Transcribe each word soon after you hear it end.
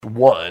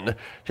1.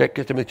 Check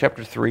Timothy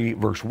chapter 3,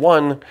 verse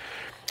 1.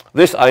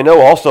 This I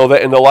know also,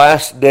 that in the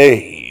last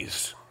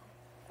days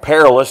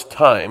perilous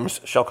times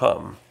shall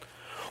come.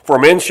 For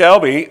men shall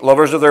be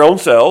lovers of their own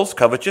selves,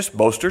 covetous,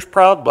 boasters,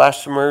 proud,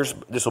 blasphemers,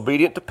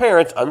 disobedient to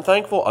parents,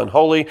 unthankful,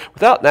 unholy,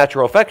 without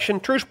natural affection,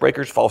 truce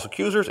breakers, false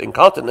accusers,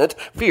 incontinent,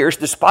 fierce,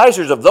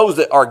 despisers of those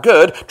that are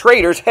good,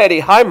 traitors,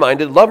 heady,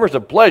 high-minded, lovers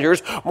of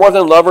pleasures more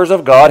than lovers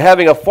of God,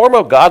 having a form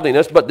of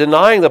godliness, but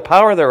denying the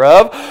power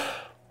thereof.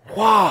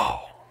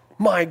 Wow,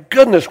 my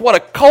goodness, what a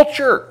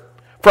culture!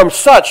 From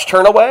such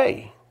turn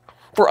away.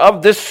 For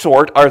of this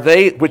sort are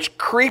they which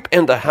creep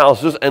into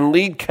houses and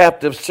lead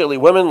captive silly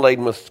women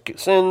laden with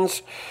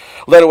sins,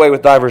 led away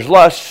with divers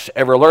lusts,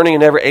 ever learning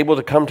and ever able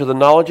to come to the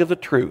knowledge of the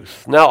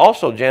truth. Now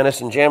also Jannes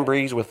and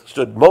Jambres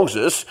withstood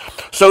Moses,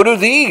 so do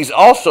these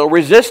also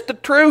resist the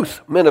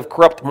truth. Men of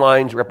corrupt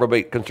minds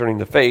reprobate concerning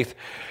the faith,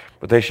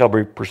 but they shall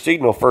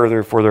proceed no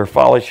further, for their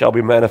folly shall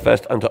be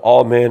manifest unto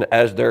all men,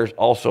 as theirs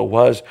also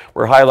was.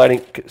 We're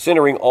highlighting,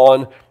 centering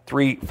on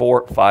 3,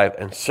 4, 5,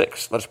 and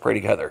 6. Let's pray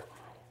together.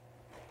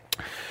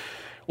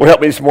 Lord,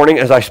 help me this morning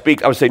as I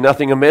speak. I would say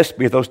nothing amiss.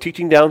 Be those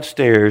teaching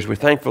downstairs. We're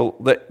thankful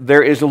that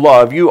there is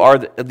love. You are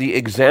the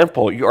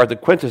example. You are the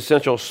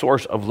quintessential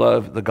source of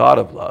love, the God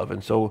of love.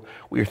 And so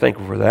we are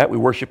thankful for that. We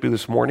worship you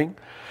this morning.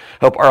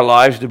 Help our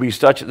lives to be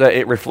such that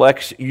it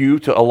reflects you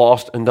to a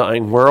lost and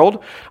dying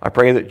world. I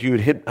pray that you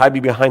would hide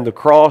me behind the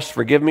cross,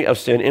 forgive me of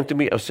sin, empty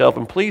me of self,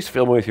 and please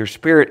fill me with your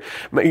Spirit.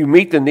 May you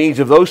meet the needs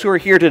of those who are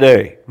here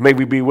today. May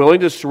we be willing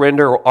to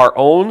surrender our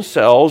own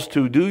selves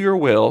to do your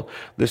will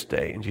this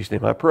day. In Jesus'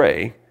 name I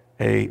pray.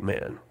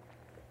 Amen.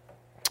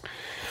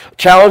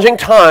 Challenging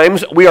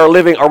times we are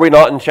living, are we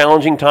not in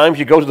challenging times?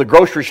 You go to the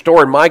grocery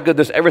store and my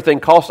goodness, everything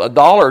costs $1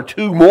 or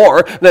 $2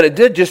 more than it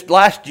did just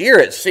last year,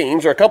 it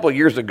seems, or a couple of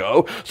years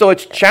ago. So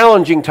it's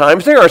challenging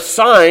times. There are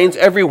signs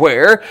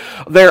everywhere.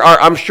 There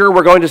are, I'm sure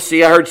we're going to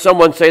see, I heard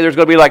someone say there's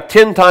going to be like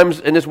 10 times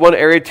in this one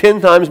area,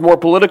 10 times more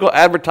political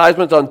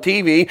advertisements on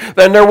TV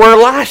than there were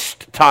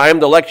last time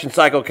the election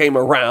cycle came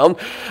around.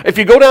 If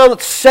you go down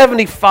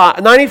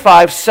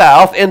 95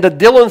 south into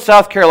Dillon,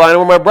 South Carolina,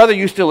 where my brother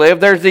used to live,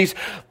 there's these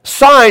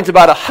signs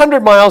about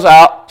 100 miles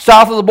out,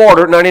 south of the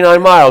border,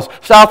 99 miles,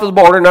 south of the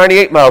border,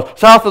 98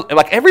 miles,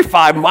 like every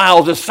 5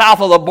 miles is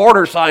south of the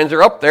border signs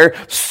are up there,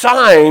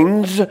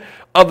 signs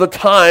of the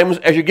times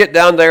as you get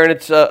down there, and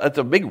it's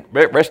a big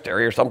rest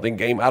area or something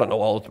game, I don't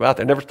know all it's about,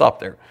 they never stop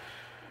there.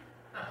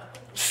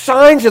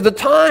 Signs of the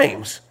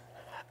times.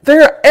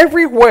 They're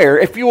everywhere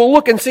if you will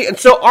look and see. And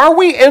so are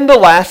we in the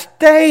last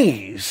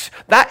days?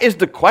 That is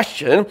the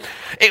question.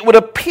 It would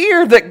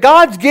appear that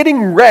God's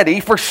getting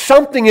ready for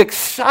something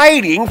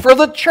exciting for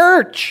the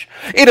church.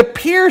 It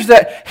appears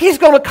that he's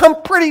going to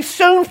come pretty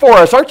soon for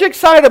us. Aren't you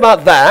excited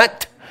about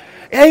that?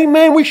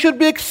 Amen. We should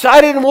be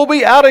excited and we'll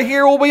be out of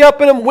here. We'll be up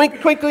in a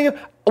twinkling,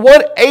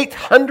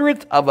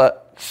 1/800th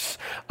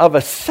of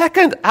a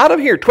second out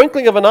of here,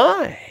 twinkling of an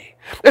eye.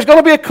 There's going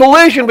to be a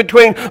collision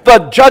between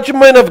the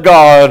judgment of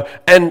God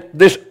and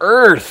this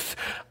earth.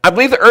 I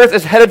believe the earth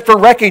is headed for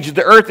wreckage,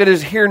 the earth that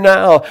is here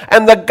now.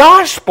 And the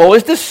gospel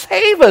is to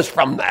save us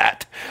from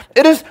that.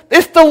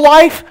 It's the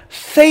life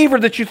saver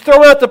that you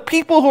throw out to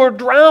people who are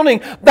drowning.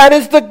 That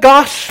is the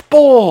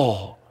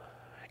gospel.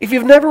 If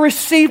you've never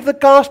received the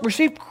gospel,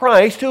 received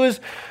Christ, who is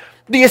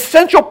the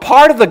essential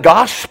part of the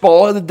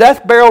gospel, the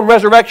death, burial, and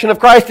resurrection of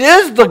Christ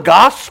is the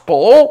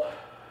gospel.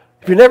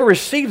 If you never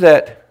received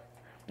that,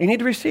 you need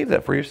to receive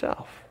that for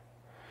yourself.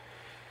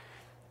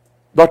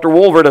 Dr.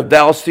 Wolvert of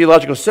Dallas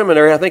Theological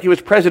Seminary, I think he was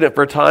president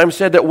for a time,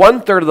 said that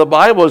 1/3 of the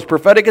Bible is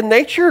prophetic in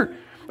nature.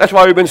 That's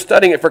why we've been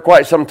studying it for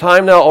quite some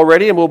time now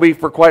already, and will be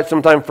for quite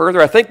some time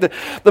further. I think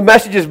the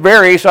messages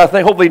vary, so I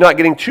think hopefully not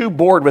getting too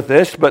bored with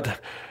this, but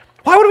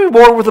why would I be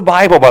bored with the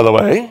Bible, by the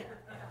way?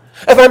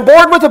 If I'm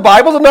bored with the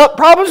Bible, the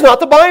problem's not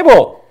the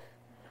Bible.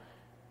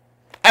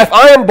 If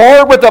I am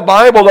bored with the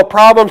Bible, the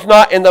problem's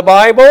not in the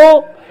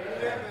Bible.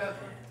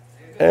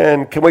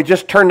 And can we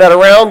just turn that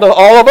around to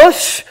all of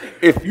us?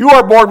 If you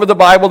are bored with the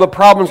Bible, the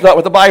problem's not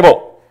with the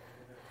Bible.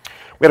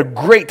 We had a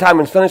great time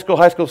in Sunday school,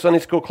 high school, Sunday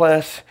school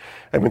class.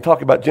 I've been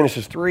talking about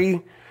Genesis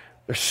 3.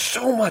 There's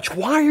so much.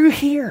 Why are you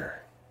here?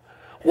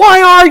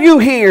 Why are you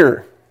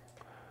here?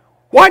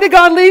 Why did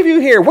God leave you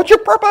here? What's your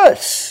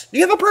purpose? Do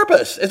you have a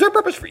purpose? Is there a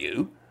purpose for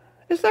you?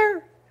 Is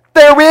there?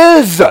 There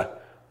is.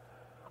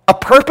 A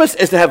purpose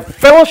is to have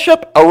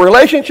fellowship, a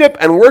relationship,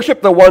 and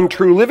worship the one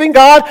true living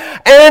God,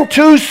 and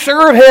to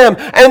serve him,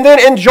 and then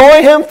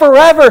enjoy him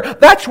forever.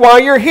 That's why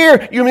you're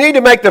here. You need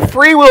to make the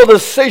free will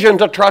decision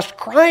to trust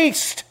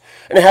Christ.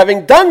 And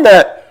having done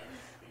that,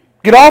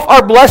 get off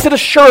our blessed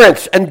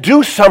assurance and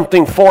do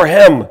something for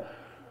him.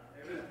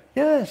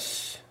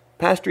 Yes.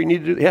 Pastor, you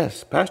need to do,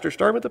 yes. Pastor,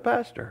 start with the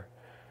pastor.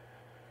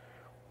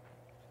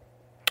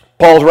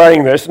 Paul's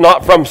writing this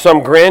not from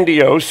some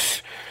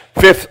grandiose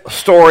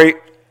fifth-story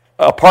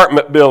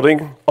apartment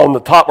building on the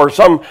top, or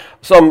some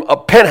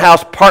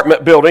penthouse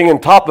apartment building on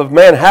top of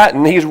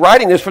Manhattan. He's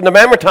writing this from the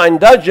Mamertine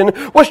dungeon,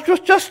 which was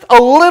just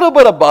a little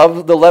bit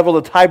above the level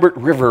of the Tiber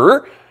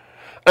River.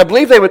 I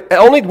believe the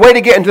only way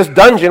to get into this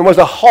dungeon was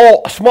a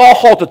small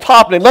hole at the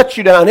top, and they let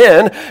you down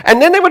in,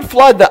 and then they would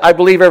flood that, I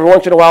believe, every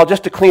once in a while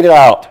just to clean it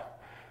out.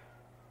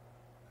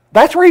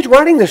 That's where he's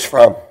writing this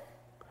from.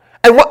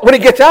 And when he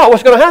gets out,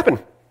 what's going to happen?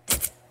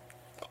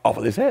 Off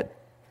with his head.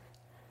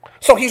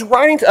 So he's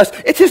writing to us.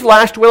 It's his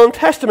last will and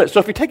testament. So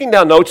if you're taking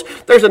down notes,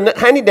 there's a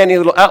handy-dandy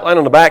little outline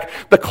on the back,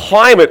 the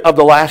climate of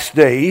the last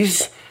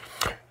days.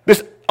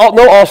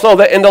 Know also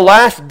that in the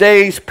last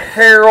days,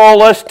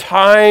 perilous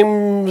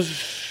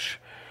times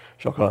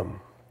shall come.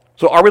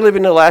 So are we living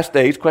in the last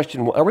days?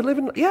 Question, are we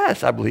living?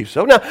 Yes, I believe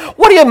so. Now,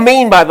 what do you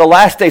mean by the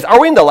last days? Are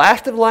we in the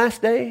last of the last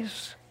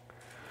days?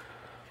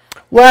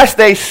 Last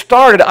days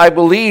started, I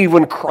believe,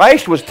 when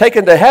Christ was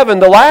taken to heaven.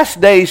 The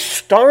last days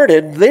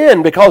started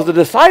then because the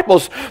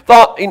disciples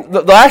thought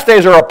the last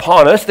days are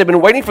upon us. They've been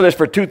waiting for this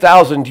for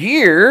 2,000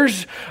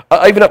 years,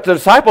 even up to the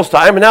disciples'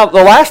 time. And now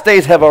the last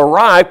days have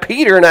arrived.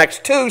 Peter in Acts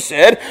 2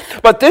 said,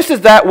 "But this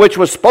is that which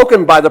was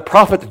spoken by the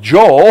prophet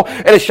Joel,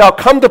 and it shall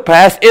come to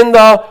pass in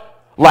the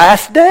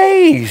last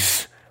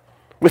days.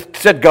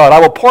 Said God, I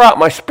will pour out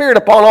my spirit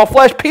upon all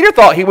flesh." Peter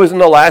thought he was in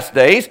the last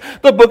days.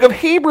 The book of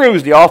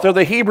Hebrews, the author of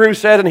the Hebrews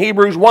said in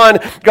Hebrews 1,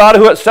 "God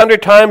who at sundry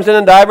times and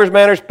in divers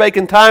manners spake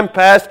in time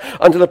past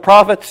unto the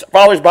prophets,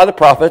 fathers by the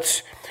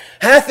prophets,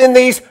 hath in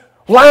these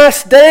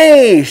last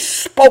days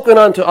spoken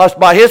unto us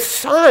by his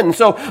Son."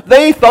 So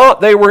they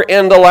thought they were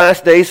in the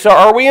last days. So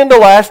are we in the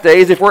last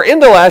days? If we're in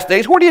the last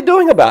days, what are you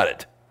doing about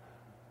it?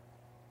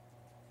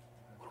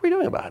 What are we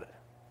doing about it?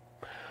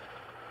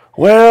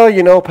 Well,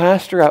 you know,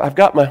 Pastor, I'm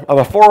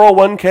a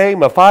 401k,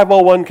 my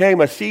 501k,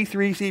 my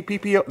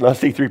C3CPPO, not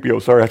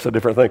C3PO, sorry, that's a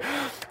different thing.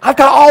 I've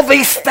got all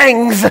these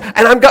things,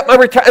 and I've got my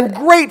retirement.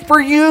 Great for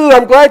you.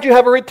 I'm glad you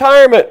have a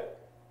retirement.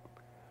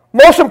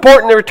 Most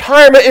important, the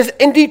retirement is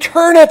in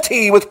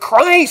eternity with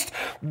Christ.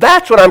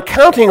 That's what I'm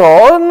counting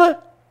on.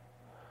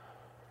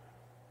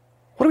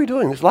 What are we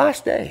doing these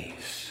last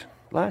days?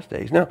 Last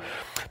days. Now,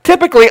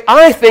 typically,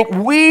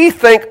 we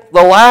think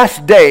the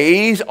last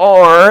days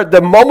are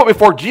the moment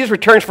before Jesus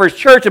returns for his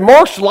church, and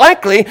most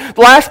likely,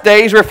 the last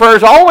days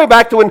refers all the way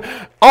back to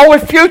all the way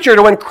future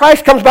to when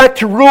Christ comes back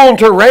to rule and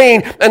to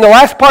reign, and the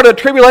last part of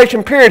the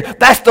tribulation period.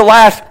 That's the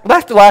last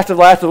of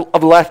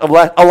the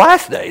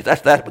last days.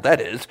 That's what that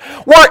is.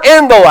 We're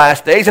in the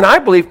last days, and I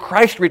believe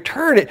Christ's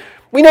return.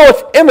 We know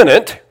it's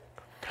imminent.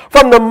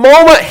 From the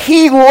moment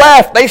he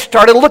left, they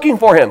started looking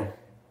for him.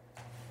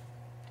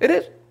 It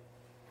is.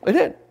 It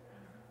did.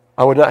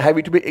 I would not have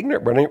you to be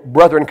ignorant,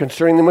 brethren,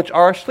 concerning them which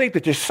are asleep,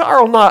 that you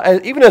sorrow not,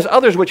 even as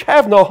others which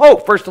have no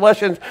hope.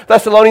 1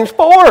 Thessalonians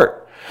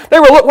 4. They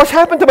were, look, what's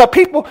happened to my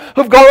people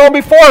who've gone on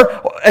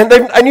before, and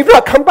you've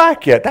not come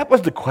back yet? That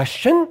was the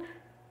question.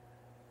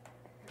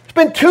 It's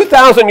been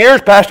 2,000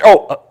 years, Pastor.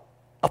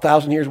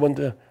 1,000 years,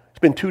 it's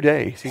been 2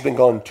 days. He's been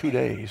gone 2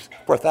 days.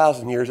 For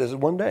 1,000 years is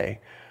 1 day.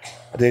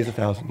 A day is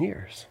 1,000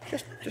 years.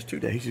 Just 2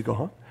 days, he's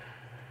gone.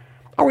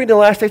 Are we in the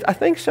last days? I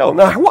think so.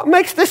 Now, what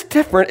makes this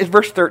different is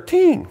verse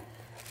 13.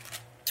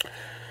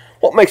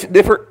 What makes it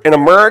different in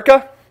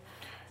America?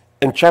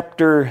 In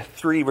chapter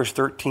 3, verse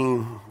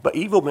 13, "But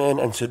evil men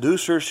and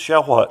seducers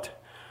shall" what?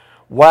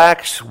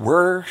 "Wax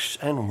worse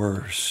and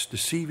worse,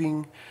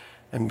 deceiving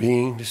and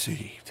being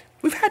deceived."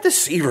 We've had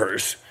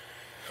deceivers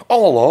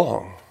all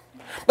along.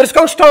 But it's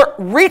going to start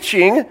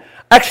reaching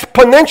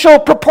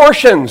exponential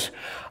proportions.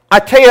 I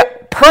tell you,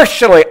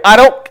 personally,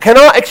 I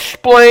cannot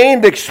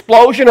explain the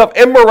explosion of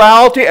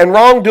immorality and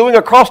wrongdoing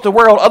across the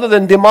world other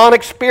than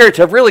demonic spirits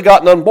have really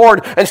gotten on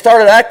board and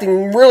started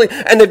acting really,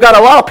 and they've got a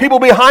lot of people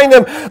behind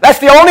them. That's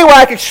the only way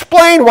I can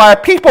explain why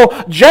people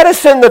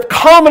jettison the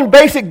common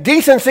basic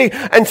decency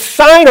and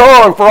sign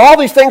on for all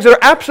these things that are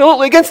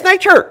absolutely against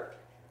nature.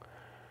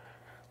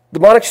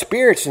 Demonic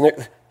spirits,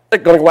 and they're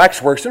going to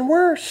wax worse and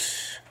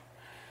worse.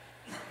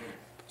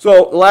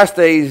 So the last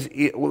days,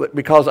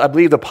 because I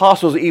believe the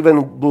apostles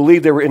even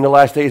believed they were in the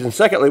last days. And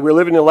secondly, we're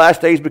living in the last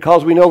days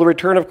because we know the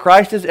return of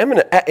Christ is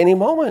imminent at any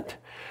moment.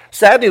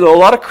 Sadly, though, a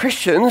lot of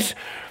Christians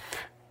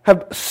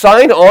have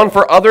signed on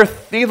for other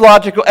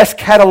theological,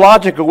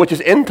 eschatological, which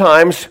is end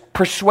times,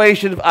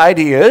 persuasive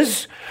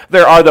ideas.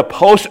 There are the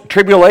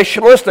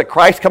post-tribulationists, that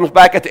Christ comes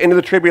back at the end of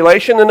the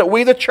tribulation, and that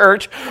we, the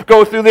church,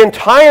 go through the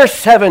entire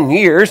 7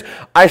 years.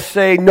 I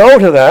say no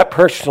to that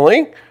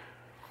personally.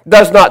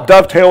 Does not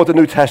dovetail with the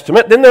New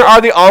Testament. Then there are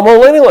the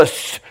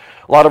amillennialists.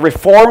 A lot of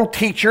Reformed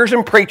teachers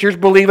and preachers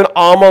believe in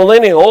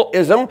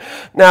amillennialism.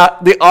 Now,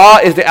 the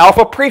is the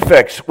alpha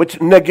prefix, which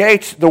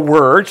negates the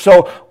word.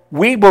 So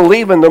we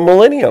believe in the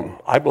millennium.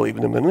 I believe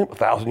in the millennium,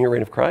 1,000-year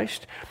reign of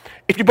Christ.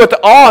 If you put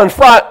the in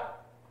front,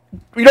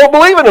 you don't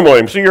believe in the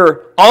millennium. So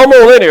your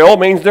amillennial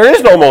means there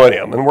is no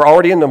millennium, and we're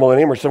already in the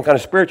millennium or some kind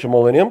of spiritual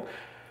millennium.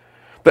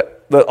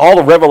 But all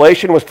the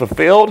revelation was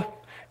fulfilled.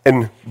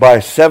 And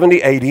by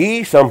 70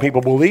 AD, some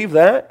people believe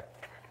that.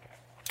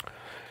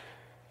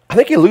 I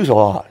think you lose a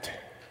lot.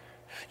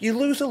 You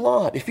lose a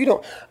lot if you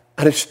don't.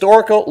 An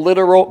historical,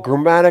 literal,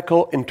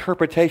 grammatical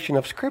interpretation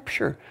of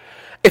Scripture.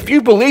 If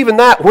you believe in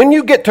that, when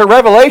you get to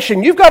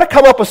Revelation, you've got to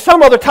come up with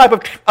some other type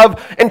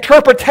of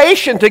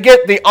interpretation to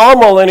get the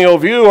amillennial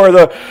view or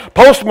the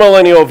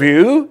postmillennial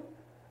view.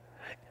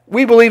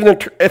 We believe in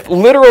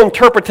literal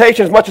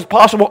interpretation as much as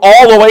possible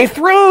all the way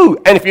through.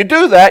 And if you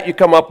do that, you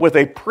come up with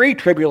a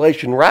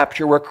pre-tribulation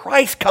rapture where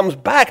Christ comes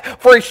back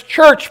for his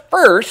church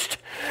first,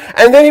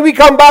 and then we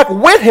come back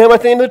with him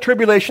at the end of the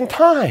tribulation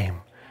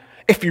time.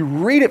 If you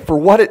read it for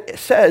what it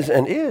says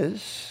and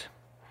is,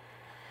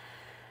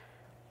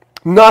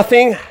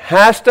 nothing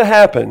has to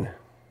happen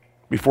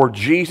before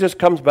Jesus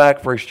comes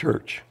back for his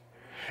church.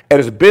 It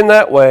has been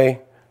that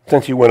way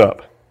since he went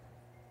up.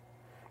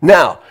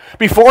 Now,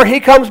 before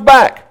he comes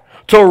back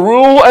to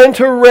rule and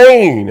to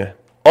reign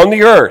on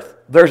the earth,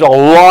 there's a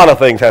lot of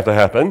things have to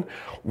happen.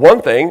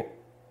 One thing,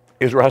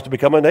 Israel has to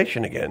become a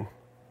nation again.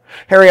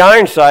 Harry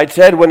Ironside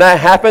said when that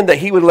happened that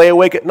he would lay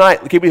awake at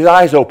night, keep his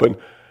eyes open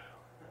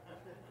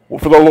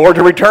for the Lord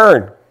to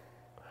return.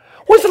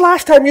 When's the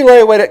last time you lay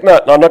awake at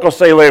night? No, I'm not going to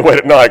say lay awake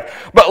at night,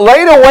 but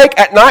laid awake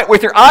at night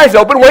with your eyes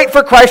open, wait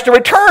for Christ to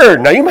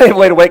return. Now, you may have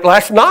laid awake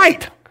last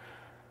night.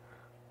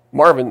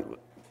 Marvin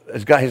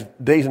has got his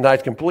days and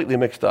nights completely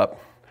mixed up.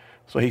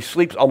 So he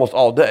sleeps almost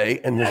all day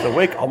and is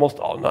awake almost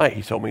all night,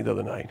 he told me the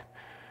other night.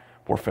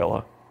 Poor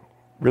fella.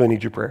 Really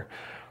needs your prayer.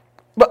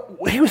 But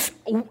he was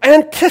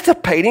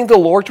anticipating the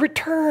Lord's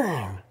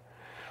return.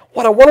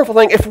 What a wonderful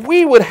thing. If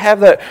we would have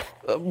that,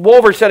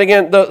 Wolver said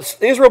again,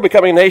 Israel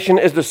becoming a nation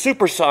is the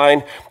super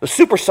sign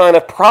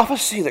of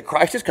prophecy that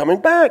Christ is coming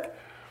back.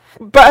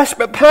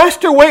 But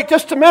Pastor, wait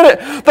just a minute.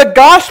 The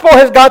gospel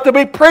has got to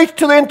be preached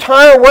to the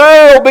entire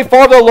world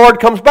before the Lord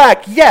comes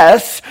back.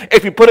 Yes,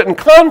 if you put it in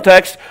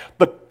context,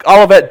 the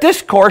Olivet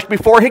Discourse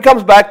before he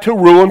comes back to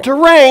rule and to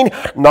reign,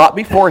 not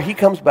before he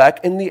comes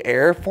back in the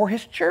air for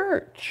his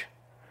church.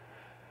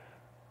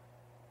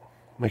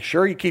 Make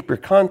sure you keep your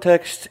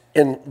context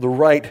in the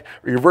right,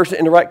 or your verse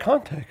in the right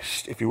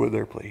context, if you would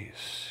there,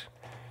 please.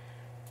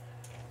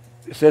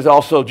 It says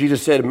also,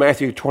 Jesus said in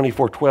Matthew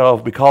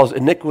 24:12, because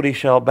iniquity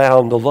shall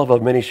abound, the love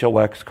of many shall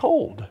wax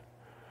cold.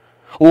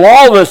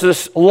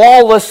 Lawlessness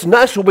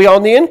will be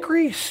on the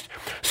increase.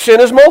 Sin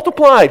is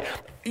multiplied.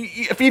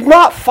 If you've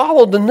not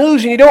followed the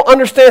news and you don't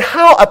understand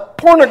how a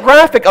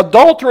pornographic,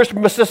 adulterous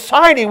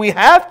society we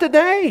have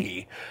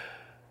today,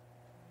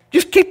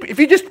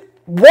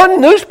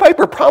 one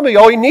newspaper, probably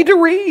all you need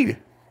to read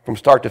from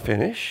start to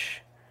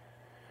finish.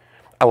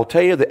 I will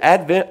tell you, the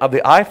advent of the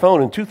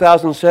iPhone in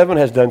 2007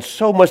 has done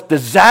so much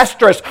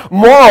disastrous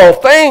moral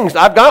things.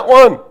 I've got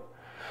one.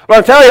 But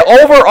I'll tell you,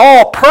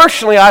 overall,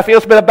 personally, I feel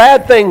it's been a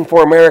bad thing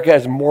for America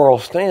as moral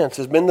stance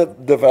has been the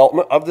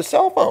development of the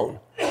cell phone.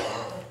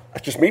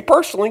 That's just me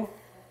personally.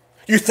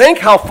 You think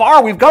how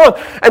far we've gone,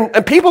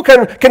 and people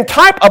can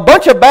type a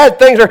bunch of bad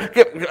things or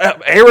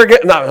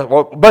arrogant,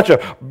 a bunch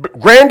of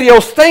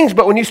grandiose things,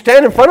 but when you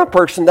stand in front of a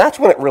person, that's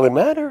when it really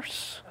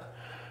matters.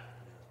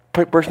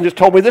 A person just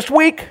told me this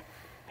week,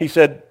 he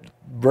said,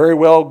 very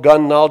well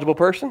gun knowledgeable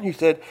person, he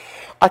said,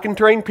 I can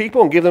train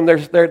people and give them their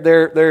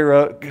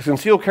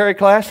concealed carry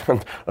class,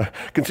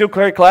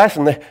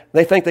 and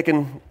they think they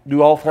can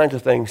do all kinds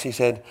of things. He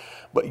said,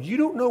 but you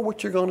don't know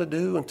what you're going to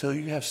do until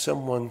you have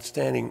someone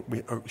standing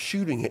or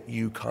shooting at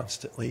you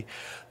constantly.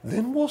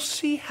 Then we'll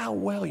see how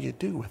well you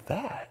do with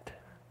that.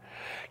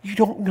 You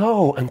don't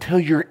know until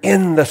you're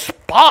in the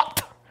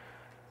spot.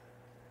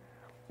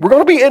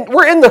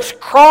 We're in the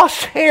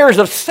crosshairs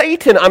of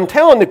Satan. I'm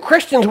telling the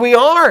Christians we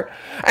are.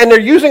 And they're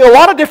using a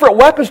lot of different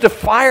weapons to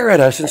fire at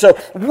us. And so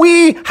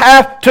we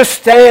have to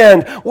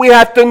stand. We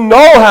have to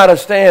know how to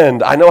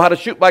stand. I know how to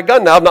shoot my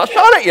gun now. I've not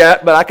shot it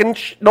yet, but I can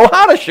know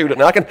how to shoot it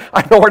now.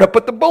 I know where to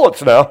put the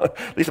bullets now.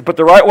 At least I put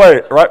the right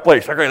way, the right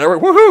place. Okay, there we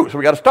woohoo! So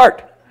we got to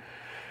start.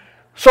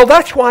 So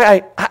that's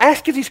why I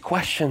ask you these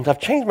questions. I've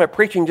changed my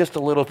preaching just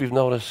a little if you've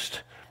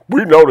noticed.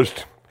 We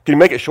noticed. Can you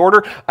make it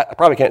shorter? I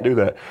probably can't do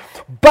that.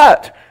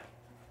 But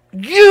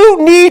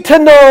you need to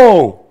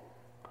know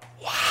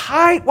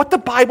what the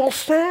Bible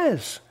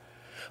says.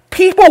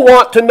 People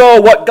want to know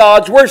what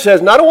God's Word says.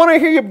 And I don't want to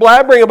hear you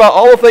blabbering about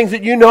all the things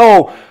that you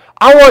know.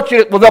 I want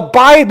you to, the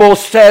Bible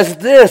says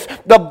this.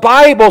 The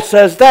Bible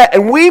says that.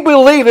 And we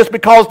believe this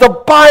because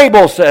the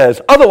Bible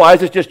says.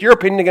 Otherwise, it's just your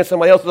opinion against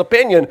somebody else's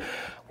opinion.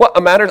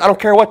 What matters? I don't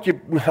care what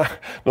you,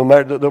 no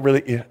matter,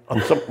 really,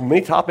 on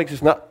many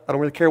topics, I don't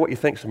really care what you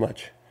think so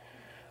much.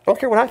 I don't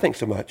care what I think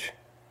so much.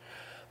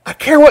 I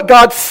care what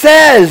God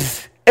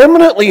says.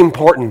 Eminently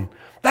important.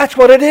 That's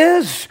what it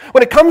is.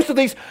 When it comes to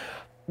these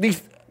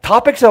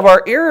topics of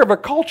our era, of our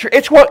culture,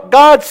 it's what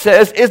God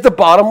says is the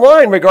bottom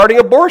line regarding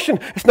abortion.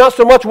 It's not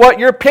so much what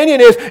your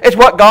opinion is, it's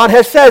what God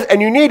has said. And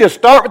you need to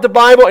start with the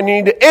Bible and you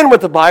need to end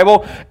with the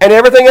Bible and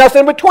everything else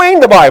in between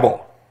the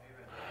Bible.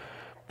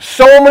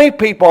 So many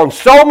people on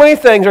so many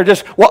things are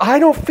just, well, I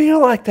don't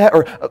feel like that.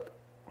 Or, I'm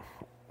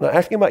not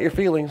asking about your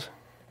feelings.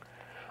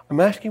 I'm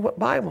asking what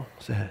Bible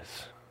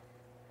says.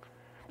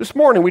 This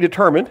morning we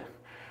determined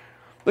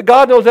that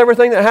God knows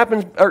everything that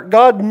happens, or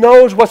God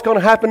knows what's going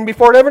to happen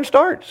before it ever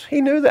starts.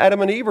 He knew that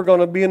Adam and Eve were going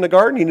to be in the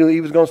garden. He knew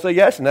Eve was going to say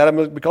yes, and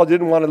Adam, because he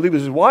didn't want to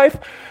lose his wife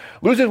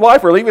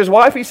or leave his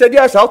wife, he said,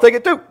 yes, I'll take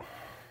it too.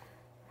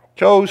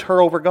 chose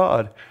her over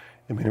God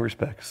in many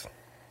respects.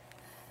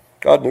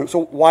 God knew.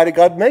 So why did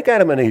God make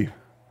Adam and Eve?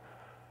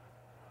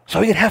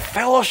 So he could have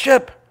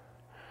fellowship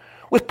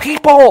with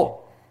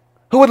people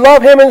who would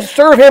love him and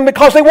serve him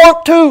because they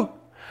want to,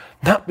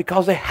 not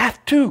because they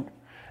have to.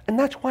 And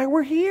that's why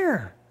we're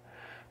here,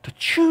 to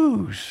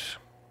choose.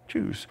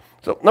 Choose.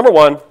 So number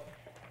one,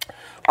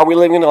 are we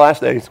living in the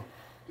last days?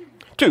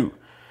 Two,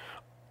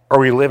 we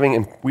are living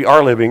in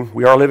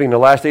the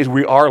last days.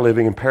 We are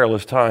living in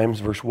perilous times.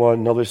 Verse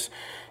 1, notice,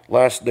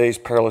 last days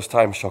perilous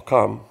times shall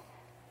come.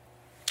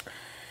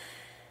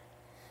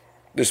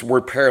 This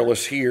word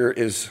perilous here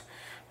is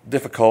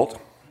difficult.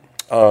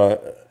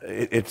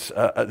 It's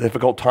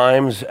difficult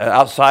times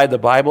outside the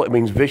Bible. It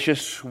means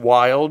vicious,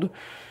 wild,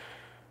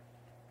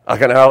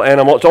 like an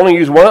animal. It's only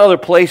used one other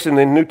place in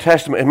the New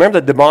Testament.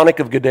 Remember the demonic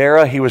of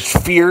Gadara? He was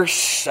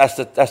fierce.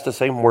 That's the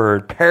same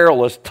word.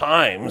 Perilous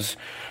times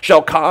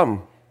shall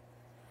come.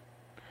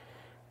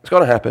 It's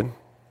going to happen.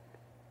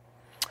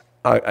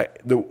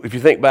 If you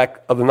think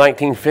back of the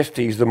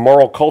 1950s, the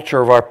moral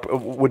culture of our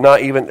would not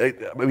even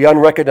be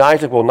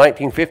unrecognizable.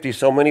 1950s,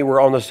 so many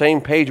were on the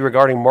same page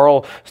regarding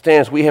moral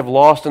stance. We have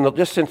lost,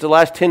 just since the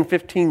last 10,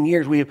 15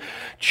 years, we have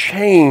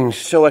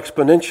changed so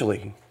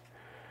exponentially.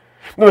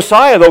 The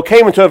Messiah, though,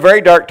 came into a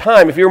very dark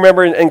time. If you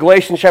remember in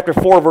Galatians chapter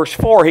 4, verse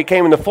 4, he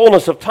came in the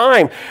fullness of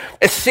time.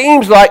 It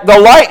seems like the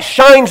light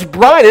shines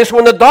brightest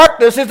when the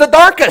darkness is the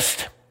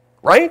darkest,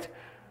 right?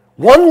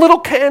 One little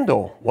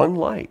candle, one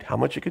light, how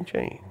much it can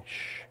change.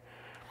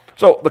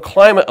 So the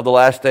climate of the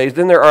last days,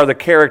 then there are the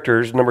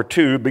characters. Number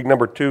two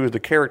is the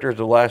characters of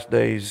the last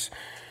days.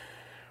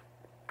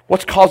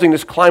 What's causing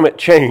this climate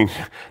change?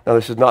 Now,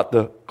 this is not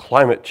the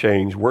climate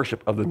change,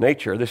 worship of the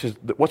nature. This is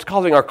what's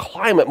causing our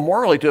climate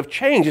morally to have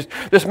changed.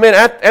 This men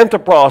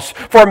anthropos.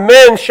 For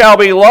men shall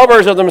be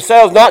lovers of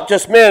themselves, not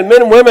just men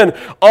and women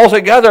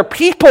altogether.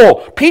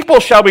 People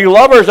shall be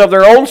lovers of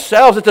their own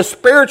selves. It's a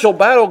spiritual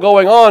battle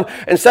going on.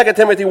 In 2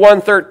 Timothy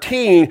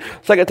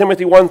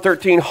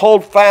 1:13,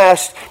 hold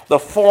fast the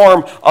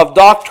form of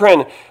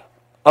doctrine,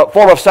 a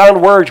form of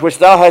sound words which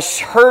thou hast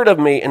heard of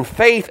me in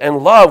faith and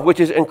love which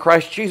is in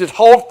Christ Jesus.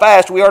 Hold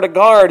fast, we are to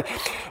guard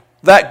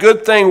that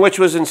good thing which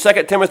was in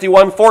 2 Timothy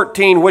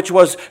 1:14, which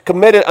was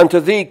committed unto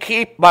thee.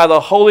 Keep by the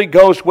Holy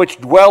Ghost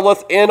which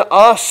dwelleth in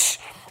us.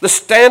 The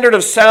standard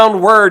of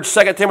sound words,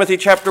 2 Timothy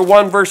chapter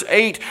 1, verse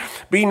 8.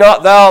 Be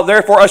not thou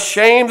therefore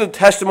ashamed of the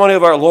testimony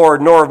of our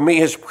Lord, nor of me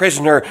his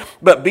prisoner,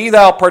 but be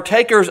thou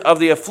partakers of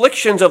the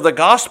afflictions of the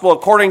gospel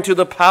according to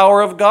the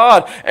power of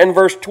God. And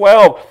verse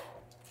 12.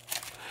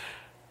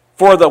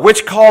 For the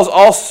which cause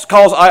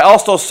I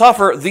also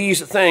suffer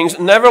these things.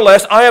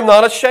 Nevertheless, I am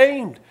not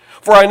ashamed.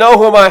 For I know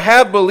whom I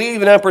have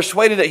believed, and am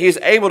persuaded that he is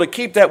able to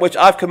keep that which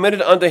I've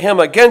committed unto him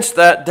against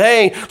that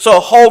day.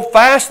 So hold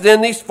fast then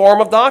these form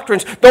of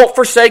doctrines. Don't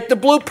forsake the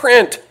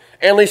blueprint.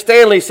 Andy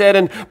Stanley said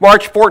in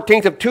March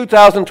 14th of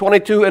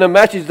 2022 in a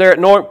message there at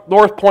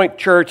North Point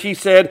Church, he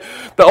said,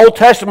 the Old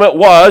Testament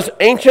was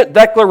ancient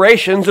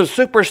declarations of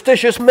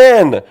superstitious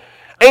men.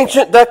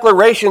 Ancient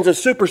declarations of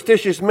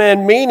superstitious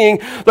men,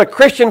 meaning the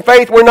Christian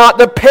faith were not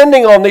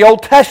depending on the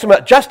Old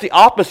Testament. Just the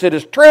opposite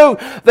is true.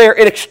 They are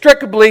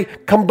inextricably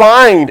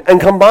combined.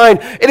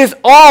 It is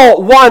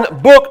all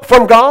one book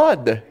from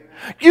God.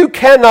 You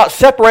cannot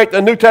separate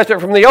the New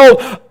Testament from the Old.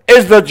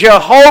 Is the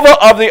Jehovah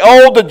of the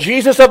Old the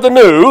Jesus of the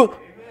New? Amen.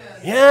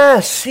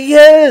 Yes, he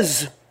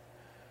is.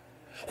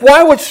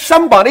 Why would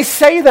somebody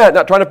say that?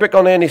 Not trying to pick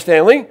on Andy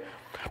Stanley,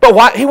 but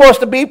why? He wants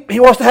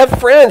to have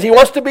friends. He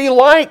wants to be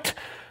liked.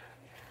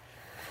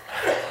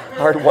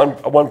 I heard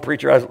one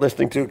preacher I was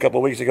listening to a couple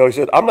of weeks ago. He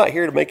said, I'm not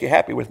here to make you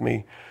happy with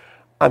me.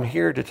 I'm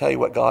here to tell you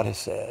what God has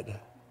said.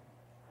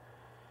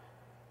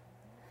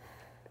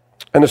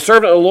 And the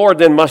servant of the Lord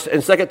then must,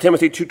 in 2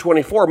 Timothy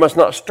 2:24, must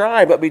not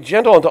strive, but be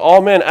gentle unto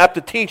all men, apt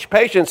to teach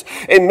patience,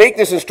 in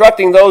meekness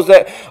instructing those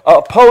that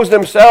oppose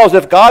themselves,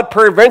 if God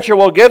peradventure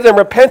will give them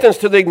repentance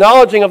to the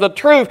acknowledging of the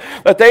truth,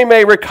 that they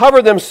may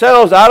recover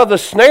themselves out of the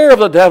snare of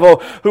the devil,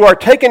 who are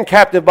taken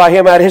captive by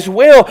him at his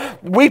will.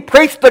 We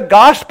preach the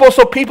gospel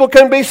so people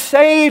can be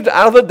saved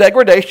out of the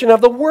degradation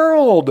of the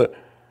world.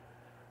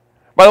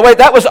 By the way,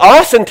 that was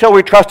us until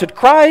we trusted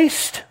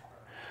Christ.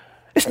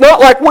 It's not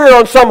like we're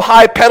on some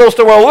high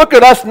pedestal. Well, look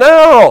at us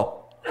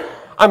now.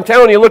 I'm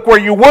telling you, look where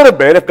you would have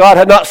been if God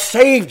had not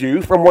saved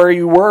you from where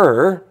you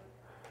were.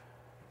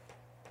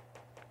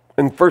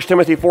 In 1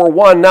 Timothy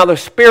 4:1, now the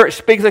Spirit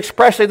speaks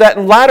expressly that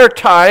in latter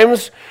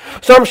times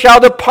some shall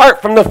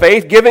depart from the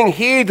faith, giving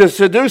heed to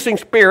seducing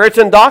spirits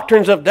and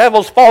doctrines of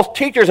devils. False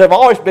teachers have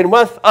always been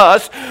with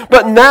us,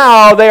 but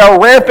now they are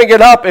ramping it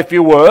up, if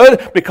you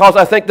would, because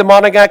I think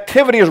demonic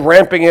activity is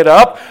ramping it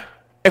up.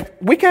 If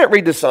we can't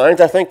read the signs,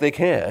 I think they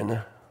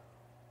can.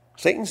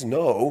 Satan's he's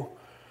no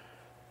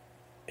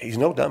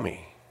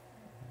dummy.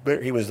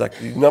 He was like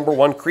the number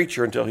one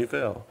creature until he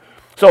fell.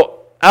 So,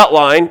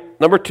 outline,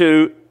 number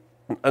two,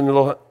 and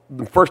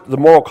the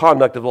moral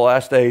conduct of the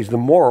last days. The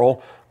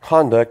moral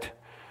conduct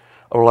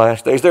of the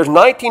last days. There's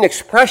 19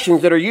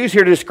 expressions that are used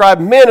here to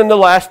describe men in the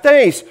last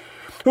days.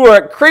 who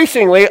are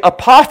increasingly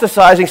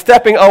apostatizing,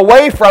 stepping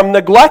away from,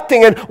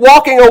 neglecting, and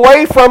walking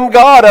away from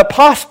God.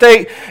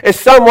 Apostate is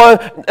someone,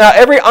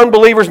 every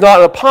unbeliever is not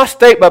an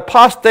apostate, but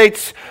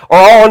apostates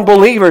are all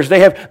unbelievers. They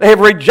have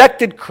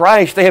rejected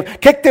Christ. They have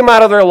kicked him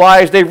out of their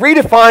lives. They've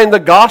redefined the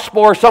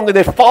gospel or something.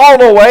 They've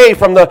fallen away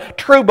from the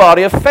true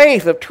body of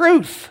faith, of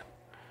truth.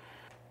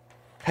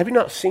 Have you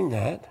not seen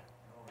that?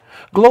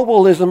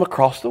 Globalism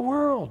across the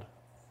world.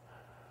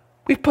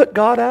 We've put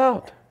God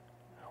out.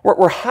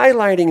 We're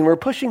highlighting and we're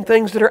pushing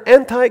things that are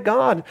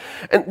anti-God.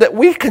 And that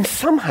we can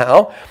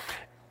somehow,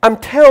 I'm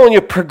telling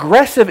you,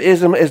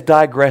 progressivism is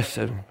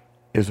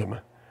digressivism.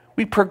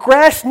 We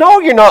progress. No,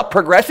 you're not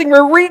progressing. We're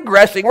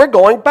regressing. We're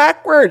going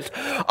backwards.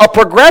 A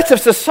progressive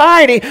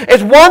society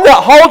is one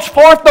that holds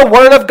forth the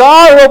word of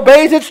God and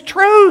obeys its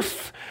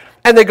truth.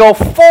 And they go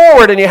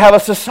forward, and you have a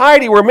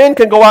society where men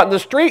can go out in the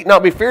street and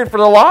not be feared for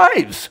their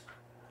lives.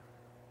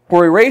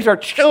 Where we raise our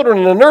children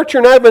in the nurture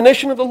and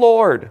admonition of the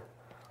Lord.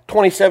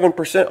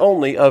 27%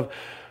 only of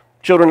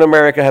children in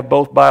America have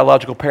both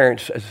biological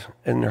parents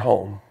in their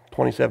home.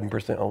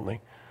 27% only.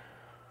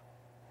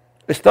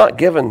 It's not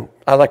given,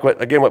 I like what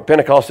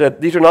Pentecost said,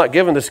 these are not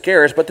given to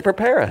scare us, but to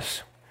prepare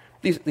us.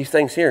 These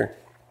things here.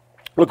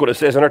 Look what it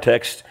says in our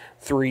text,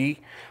 3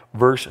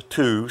 verse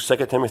 2,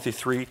 2 Timothy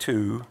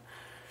 3:2.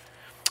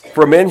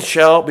 For men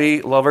shall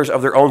be lovers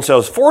of their own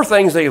selves. 4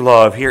 things they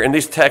love here in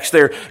these texts.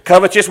 They're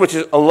covetous, which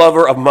is a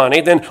lover of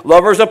money, then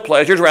lovers of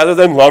pleasures rather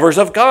than lovers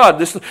of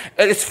God.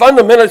 It's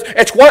fundamental.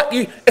 It's what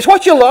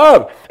you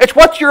love. It's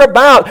what you're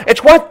about.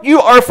 It's what you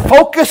are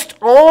focused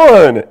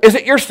on. Is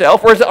it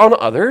yourself or is it on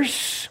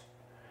others?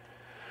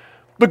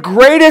 The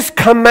greatest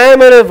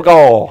commandment of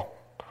all,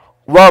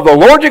 love the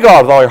Lord your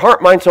God with all your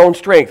heart, mind, soul, and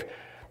strength.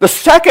 The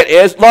second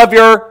is love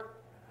your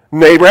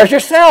neighbor as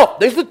yourself.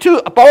 These are the two.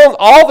 Upon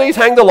all these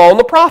hang the law and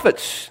the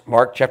prophets.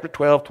 Mark chapter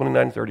 12,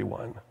 29 and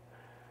 31.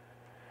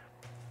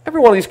 Every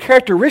one of these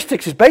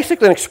characteristics is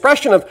basically an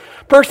expression of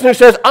a person who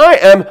says, I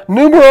am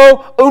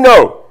numero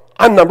uno.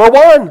 I'm number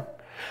one.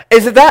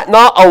 Is that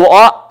not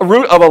a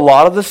root of a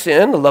lot of the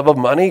sin? The love of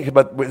money,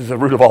 but is the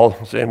root of all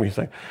sin, we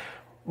say.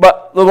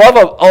 But the love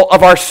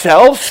of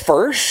ourselves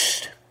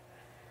first?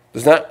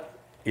 Does that?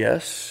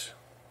 Yes.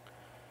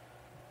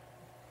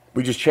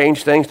 We just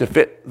change things to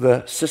fit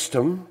the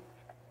system.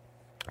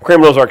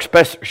 Criminals are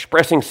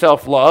expressing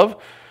self-love.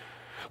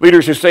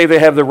 Leaders who say they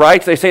have the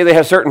rights, they say they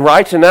have certain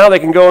rights, and now they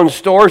can go in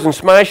stores and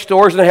smash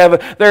stores, and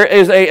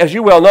as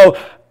you well know,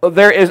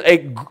 there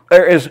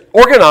is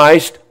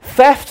organized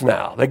theft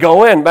now. They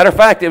go in. Matter of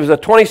fact, it was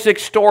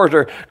 26 stores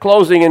are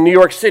closing in New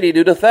York City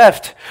due to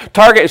theft.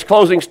 Target is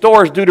closing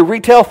stores due to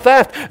retail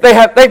theft.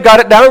 They've got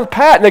it down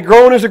pat, and they're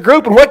growing as a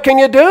group. And what can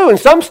you do? In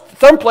some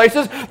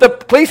places, the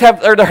police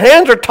their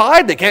hands are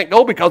tied. They can't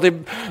go because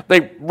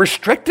they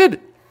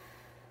restricted.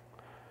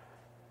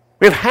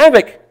 We have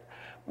havoc.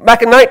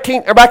 Back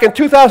in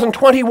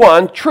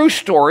 2021, true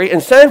story, in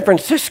San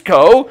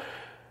Francisco,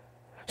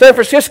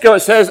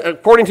 it says,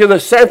 according to the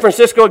San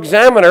Francisco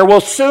Examiner,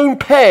 will soon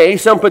pay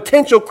some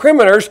potential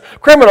criminals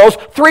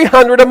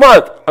 $300 a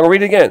month. I'm going to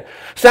read it again.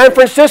 San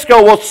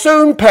Francisco will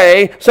soon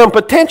pay some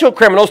potential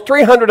criminals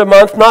 $300 a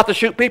month not to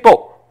shoot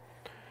people.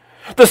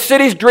 The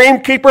city's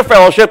Dreamkeeper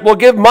Fellowship will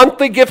give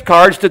monthly gift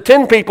cards to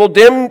 10 people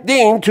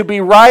deemed to be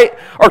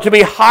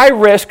high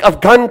risk of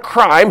gun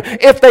crime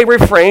if they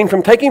refrain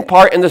from taking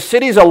part in the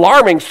city's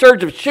alarming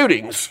surge of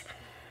shootings.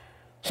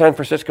 San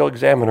Francisco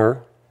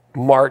Examiner,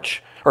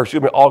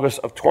 August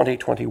of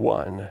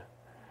 2021.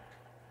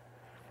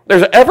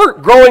 There's an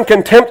ever-growing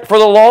contempt for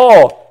the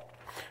law.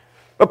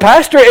 But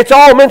Pastor, it's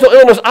all mental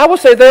illness. I will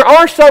say there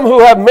are some who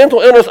have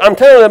mental illness. I'm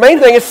telling you, the main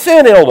thing is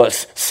sin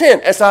illness.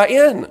 Sin,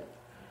 S-I-N.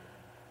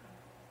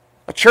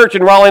 A church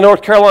in Raleigh,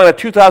 North Carolina,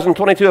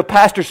 2022, a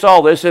pastor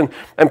saw this and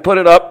put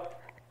it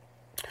up.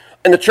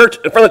 In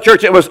front of the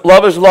church, it was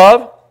love is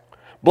love,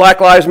 Black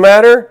Lives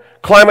Matter,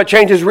 climate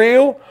change is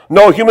real,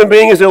 no human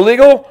being is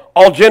illegal,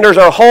 all genders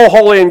are whole,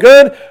 holy, and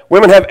good,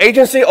 women have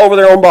agency over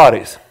their own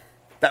bodies.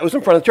 That was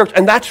in front of the church.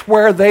 And that's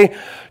where do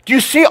you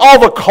see all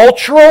the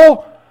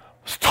cultural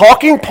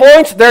talking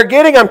points they're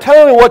getting? I'm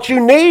telling you, what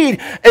you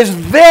need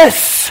is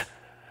this.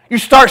 You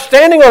start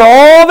standing on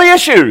all the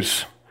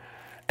issues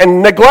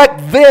and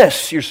neglect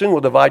this, you soon will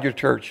divide your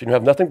church. You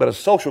have nothing but a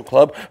social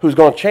club who's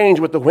going to change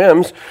with the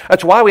whims.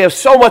 That's why we have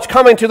so much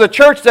coming to the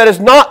church that is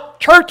not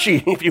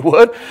churchy, if you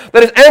would,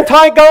 that is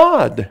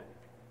anti-God.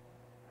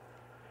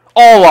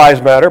 All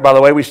lives matter. By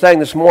the way, we sang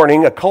this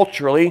morning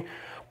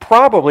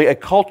probably a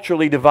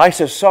culturally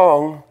divisive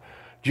song.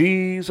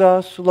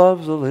 Jesus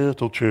loves the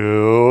little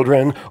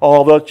children,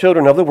 all the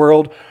children of the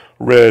world,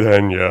 red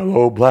and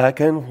yellow, black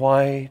and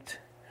white.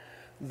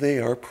 They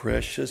are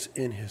precious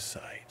in his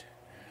sight.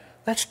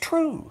 That's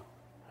true.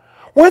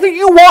 Whether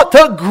you want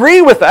to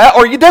agree with that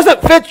or it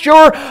doesn't fit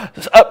your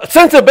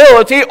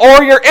sensibility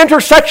or your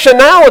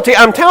intersectionality,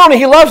 I'm telling you,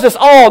 he loves us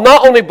all,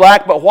 not only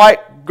black, but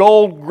white,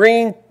 gold,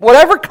 green,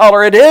 whatever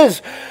color it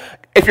is.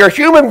 If you're a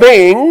human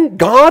being,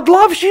 God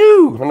loves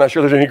you. I'm not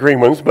sure there's any green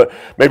ones, but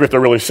maybe if they're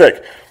really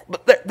sick.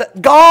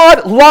 But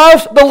God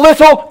loves the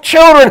little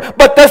children.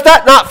 But does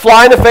that not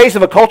fly in the face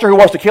of a culture who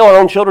wants to kill our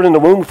own children in the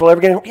womb before they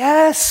ever get them?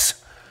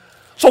 Yes.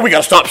 So we got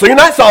to stop singing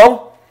that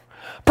song.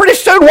 Pretty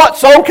soon, what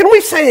song can we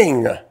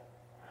sing?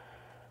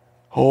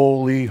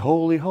 Holy,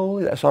 holy,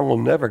 holy. That song will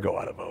never go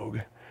out of vogue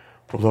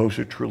for those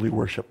who truly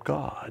worship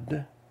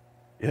God.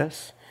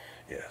 Yes?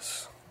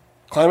 Yes.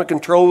 Climate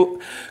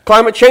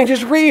change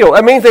is real.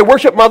 That means they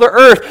worship Mother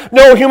Earth.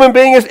 No human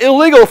being is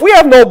illegal. If we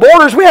have no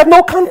borders, we have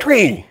no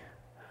country.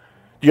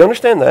 Do you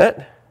understand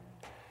that?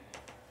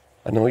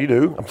 I know you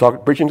do.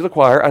 I'm preaching to the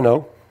choir. I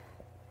know.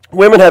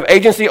 Women have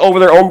agency over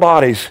their own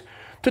bodies.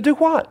 To do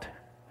what?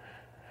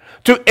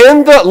 To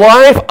end the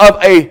life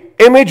of an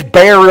image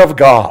bearer of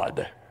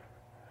God.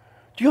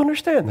 Do you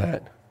understand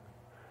that?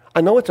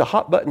 I know it's a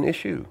hot button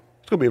issue.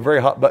 It's going to be a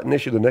very hot button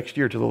issue the next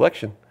year to the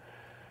election.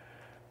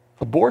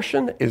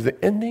 Abortion is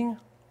the ending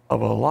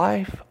of a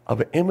life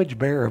of an image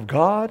bearer of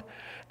God.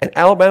 And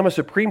Alabama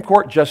Supreme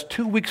Court just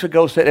 2 weeks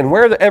ago said, and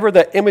wherever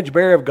that image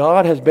bearer of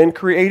God has been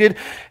created,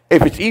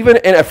 if it's even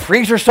in a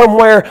freezer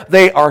somewhere,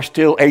 they are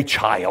still a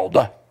child.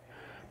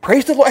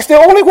 Praise the Lord. It's the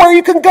only way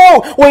you can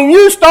go. When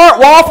you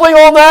start waffling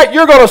on that,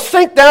 you're going to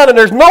sink down and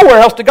there's nowhere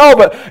else to go.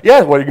 But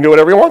yeah, well, you can do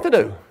whatever you want to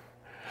do.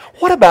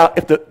 What about,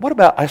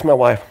 I asked my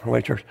wife on the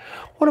way to church,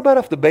 what about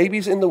if the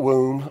baby's in the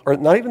womb, or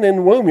not even in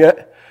the womb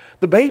yet,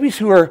 the babies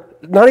who are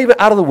not even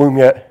out of the womb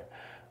yet,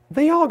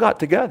 they all got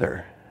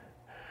together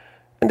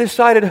and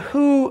decided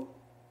who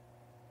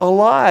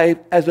alive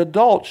as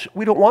adults,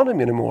 we don't want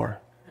him anymore.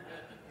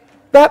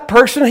 That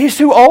person, he's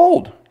too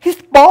old. He's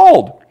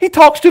bald. He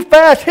talks too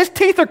fast. His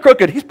teeth are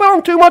crooked. He's put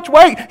on too much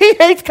weight. He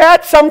hates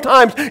cats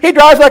sometimes. He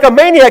drives like a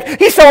maniac.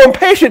 He's so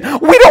impatient.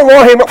 We don't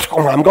want him.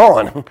 Oh, I'm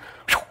gone.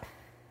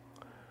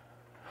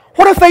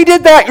 What if they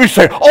did that? You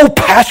say, oh,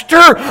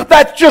 Pastor,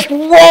 that's just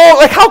wrong.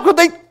 Like, how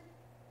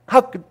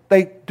could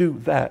they do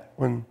that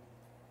when,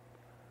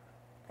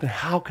 then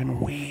how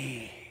can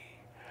we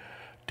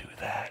do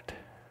that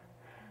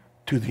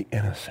to the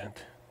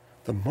innocent,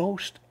 the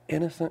most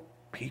innocent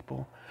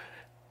people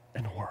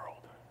in the world?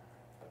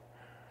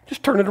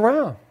 Just turn it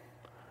around.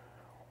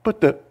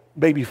 Put the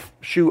baby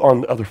shoe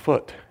on the other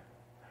foot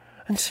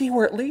and see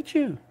where it leads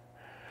you.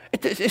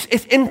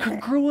 It's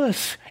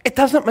incongruous. It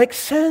doesn't make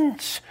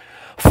sense.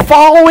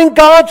 Following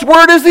God's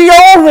word is the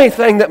only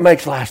thing that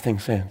makes lasting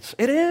sense.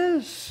 It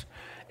is.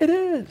 It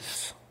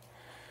is.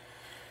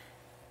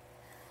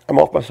 I'm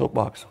off my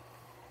soapbox.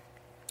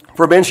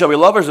 For men shall be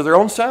lovers of their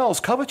own selves,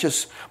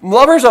 covetous,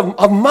 lovers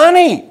of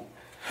money,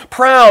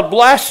 proud,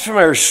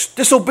 blasphemers,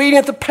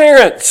 disobedient to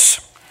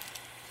parents.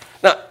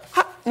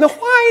 Now,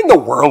 why in the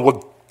world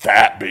would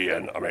that be?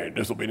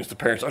 Disobedience to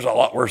parents, there's a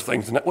lot worse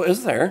things than that. Well,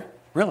 is there?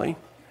 Really?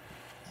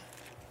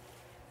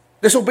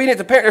 Disobedient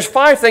to parents. There's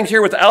 5 things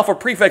here with the alpha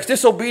prefix.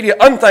 Disobedient,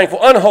 unthankful,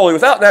 unholy,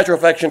 without natural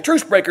affection,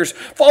 truce breakers,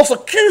 false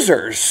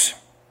accusers.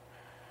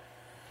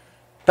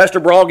 Pastor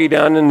Broggy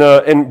down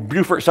in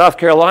Beaufort, South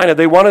Carolina,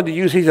 they wanted to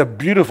use, he's a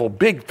beautiful,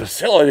 big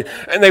facility,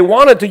 and they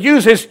wanted to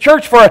use his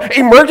church for an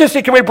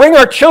emergency. Can we bring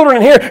our children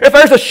in here? If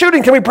there's a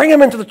shooting, can we bring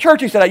them into the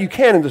church? He said, you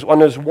can in this one.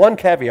 There's one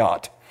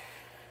caveat.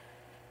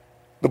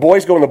 The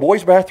boys go in the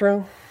boys'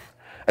 bathroom,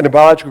 and the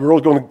biological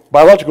girls go in the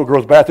biological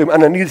girls' bathroom,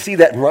 and I need to see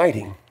that in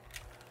writing.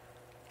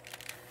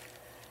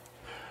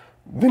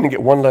 Then you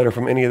get one letter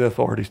from any of the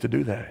authorities to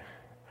do that.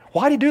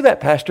 Why do you do that,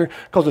 Pastor?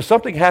 Because if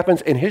something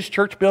happens in his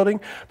church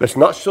building that's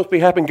not supposed to be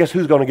happening, guess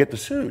who's going to get the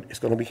suit? It's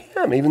going to be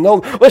him, even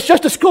though, well, it's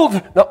just a school.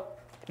 No,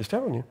 just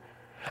telling you.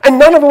 And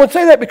none of them would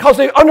say that because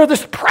they're under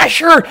this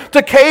pressure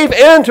to cave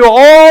into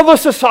all the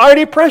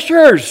society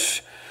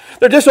pressures.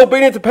 They're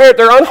disobedient to parents.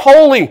 They're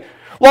unholy,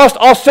 lost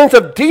all sense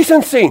of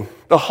decency,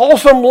 the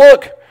wholesome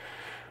look.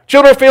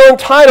 Children feel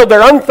entitled.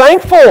 They're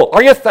unthankful.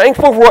 Are you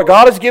thankful for what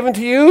God has given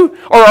to you?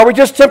 Or are we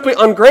just simply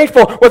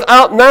ungrateful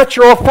without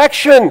natural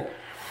affection?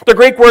 The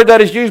Greek word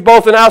that is used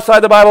both and outside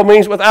the Bible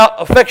means without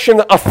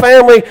affection. A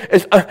family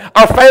is,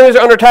 our families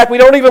are under attack. We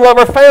don't even love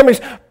our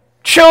families.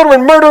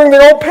 Children murdering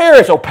their own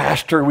parents. Oh,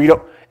 Pastor, we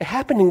don't. It's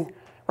happening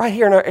right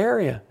here in our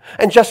area.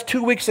 And just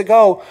 2 weeks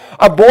ago,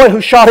 a boy who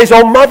shot his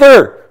own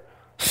mother,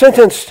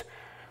 sentenced,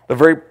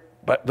 Judge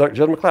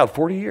McLeod,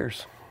 40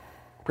 years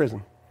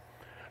prison.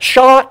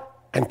 Shot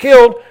and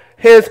killed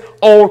his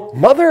own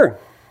mother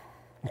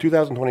in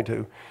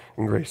 2022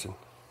 in Grayson.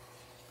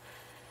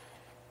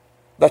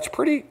 That's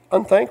pretty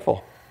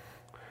unthankful.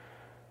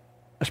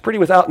 That's pretty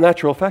without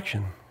natural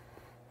affection.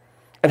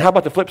 And how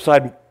about the flip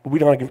side?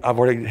 I've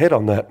already hit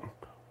on that.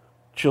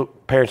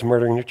 Parents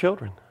murdering their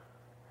children.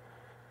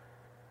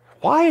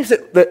 Why is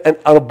it that an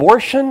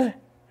abortion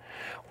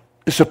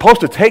is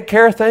supposed to take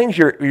care of things?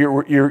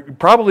 You're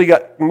probably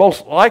got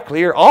most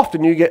likely or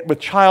often you get with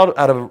child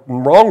out of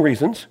wrong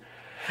reasons.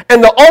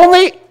 And the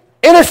only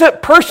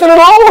innocent person in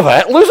all of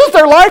that loses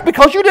their life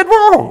because you did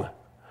wrong.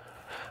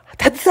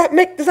 Does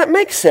that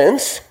make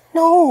sense?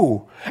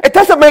 No. It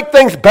doesn't make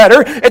things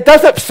better. It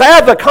doesn't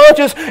salve the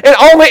conscience. It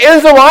only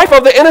ends the life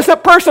of the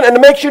innocent person, and it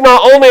makes you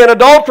not only an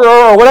adulterer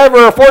or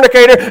whatever, a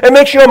fornicator, it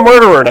makes you a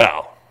murderer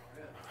now.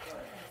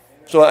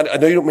 So I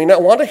know you may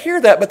not want to hear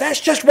that, but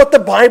that's just what the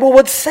Bible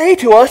would say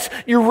to us.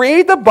 You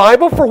read the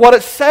Bible for what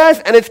it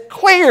says, and it's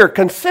clear,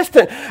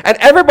 consistent. And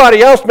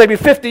everybody else, maybe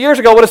 50 years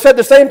ago, would have said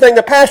the same thing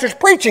the pastor's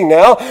preaching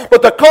now,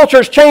 but the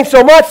culture's changed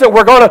so much that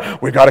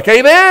we've got to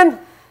cave in,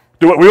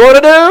 do what we want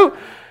to do.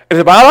 It's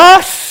about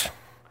us.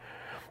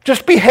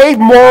 Just behave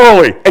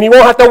morally, and you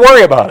won't have to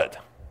worry about it.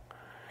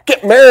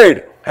 Get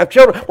married, have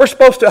children. We're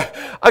supposed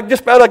to. I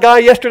just found a guy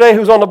yesterday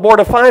who's on the board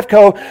of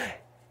FiveCo.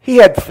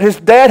 His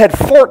dad had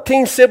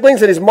 14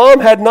 siblings, and his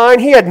mom had 9.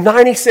 He had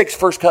 96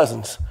 first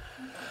cousins.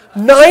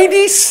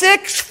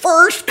 96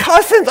 first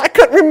cousins. I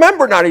couldn't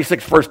remember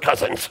 96 first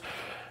cousins.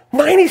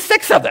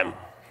 96 of them.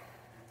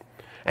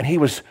 And he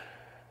was,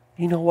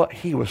 you know what?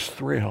 He was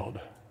thrilled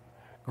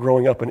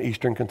growing up in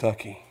eastern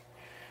Kentucky.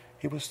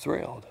 He was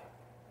thrilled.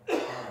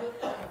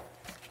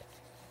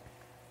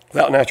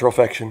 Without natural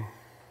affection.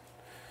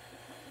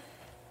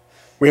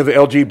 We have the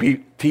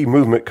LGBT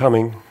movement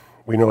coming.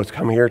 We know it's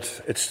coming here.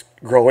 It's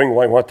growing.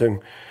 I want to.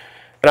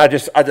 And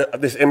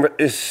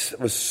this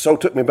was so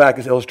took me back,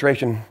 this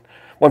illustration.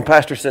 One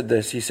pastor said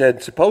this. He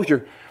said, suppose you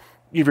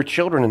have your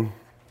children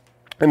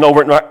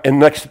and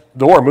next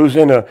door moves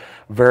in a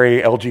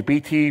very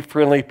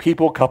LGBT-friendly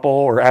couple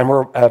or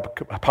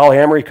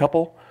polyamory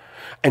couple.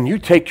 And you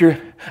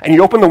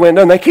open the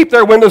window, and they keep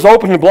their windows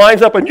open and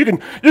blinds up, and you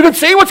can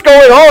see what's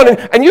going on,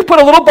 and you put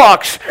a little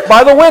box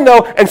by the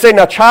window and say,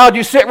 now, child,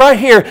 you sit right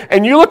here,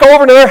 and you look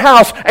over into their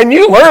house, and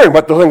you learn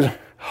what the things.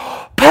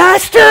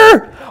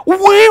 Pastor, what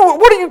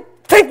do you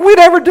think we'd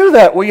ever do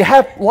that? Well, you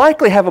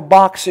likely have a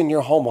box in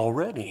your home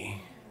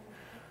already,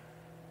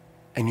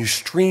 and you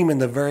stream in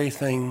the very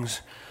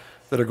things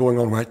that are going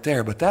on right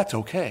there, but that's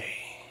okay.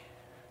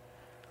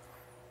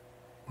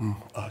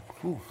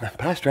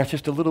 Pastor, that's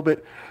just a little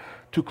bit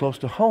too close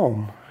to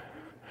home.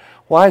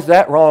 Why is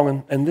that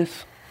wrong? And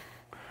this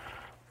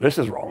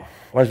is wrong.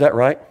 Why is that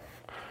right?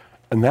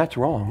 And that's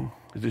wrong.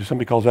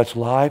 Somebody calls that's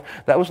live.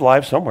 That was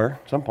live somewhere,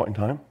 some point in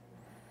time.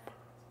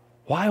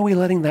 Why are we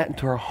letting that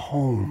into our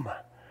home?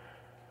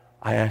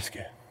 I ask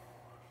you.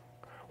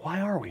 Why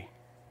are we?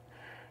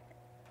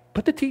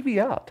 Put the TV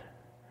out.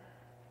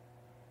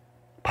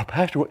 But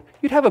Pastor,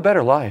 you'd have a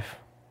better life.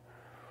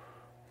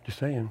 Just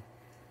saying.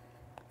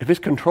 If it's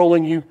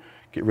controlling you,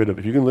 get rid of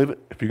it. If you can live it,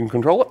 if you can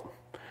control it,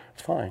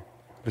 it's fine.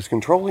 If it's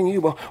controlling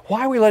you, well,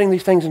 why are we letting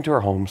these things into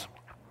our homes?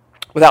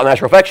 Without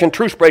natural affection,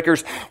 truce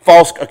breakers,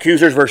 false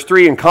accusers, verse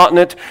 3,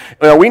 incontinent.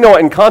 We know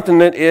what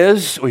incontinent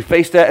is. We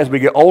face that as we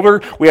get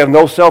older. We have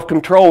no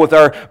self-control with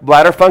our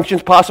bladder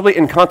functions, possibly.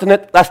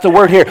 Incontinent, that's the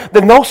word here.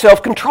 There's no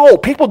self-control.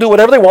 People do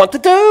whatever they want to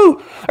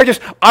do. They're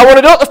just, I want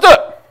to do it, let's do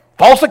it.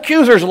 False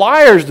accusers,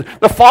 liars.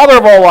 The father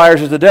of all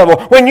liars is the devil.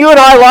 When you and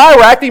I lie,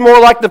 we're acting more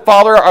like the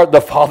father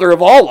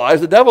of all lies,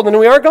 the devil, than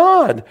we are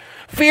God.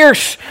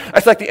 Fierce.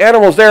 That's like the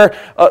animals there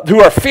who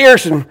are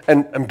fierce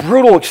and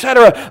brutal,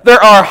 etc. There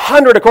are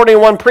 100, according to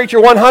one preacher,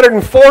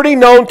 140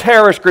 known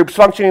terrorist groups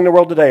functioning in the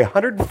world today.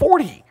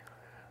 140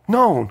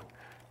 known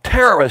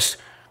terrorist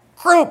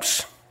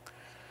groups.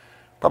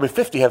 Probably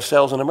 50 have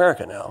cells in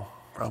America now,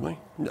 probably.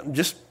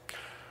 Just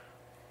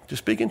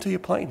speaking to you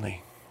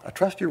plainly. I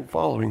trust you're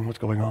following what's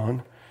going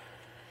on.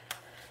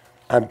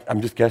 I'm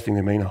just guessing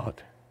they may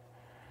not.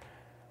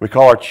 We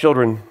call our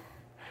children,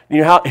 you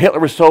know how Hitler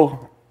was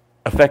so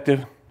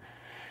effective?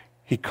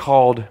 He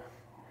called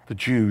the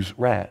Jews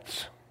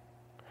rats.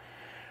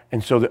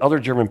 And so the other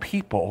German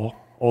people,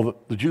 well,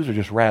 the Jews are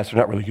just rats, they're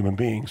not really human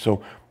beings,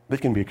 so they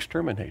can be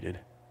exterminated.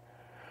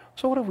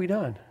 So what have we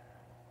done?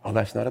 Oh,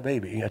 that's not a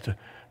baby, that's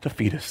a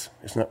fetus.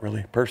 It's not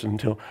really a person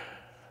until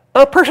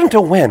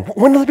when?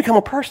 When do they become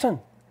a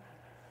person?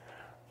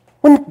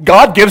 When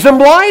God gives them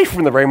life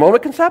from the very moment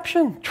of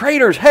conception.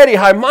 Traitors, heady,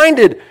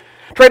 high-minded.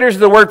 Traitors is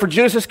the word for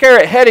Judas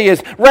Iscariot. Heady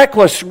is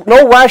reckless,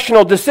 no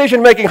rational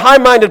decision-making,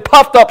 high-minded,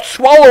 puffed up,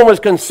 swollen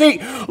with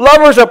conceit,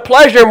 lovers of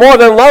pleasure more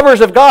than lovers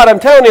of God.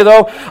 I'm telling you,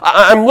 though,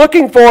 I'm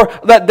looking for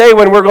that day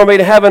when we're going to be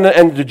to heaven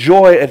and the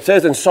joy. It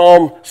says in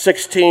Psalm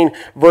 16,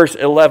 verse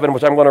 11,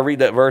 which I'm going to read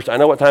that verse. I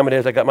know what time it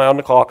is. I got my eye on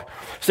the clock.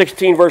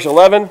 16, verse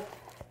 11.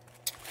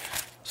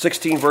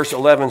 16, verse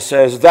 11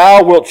 says,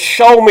 Thou wilt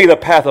show me the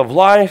path of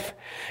life.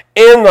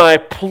 In thy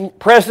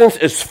presence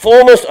is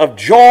fullness of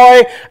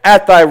joy.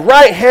 At thy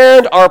right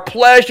hand are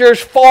pleasures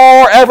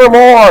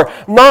forevermore,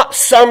 not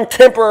some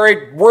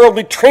temporary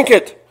worldly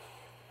trinket.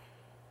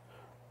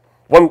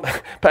 One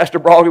Pastor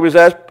Brawl, he was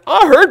asked,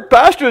 I heard,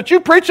 Pastor, that you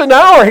preach an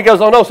hour. He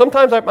goes, oh no,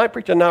 sometimes I might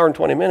preach an hour and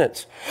 20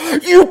 minutes.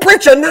 You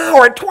preach an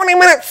hour and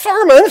 20-minute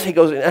sermons? He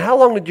goes, how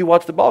long did you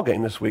watch the ball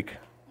game this week?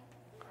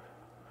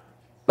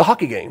 The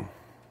hockey game,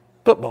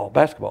 football,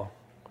 basketball.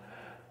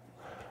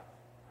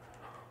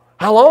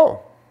 How long?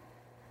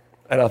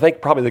 And I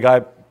think probably the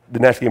guy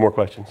didn't ask any more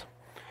questions.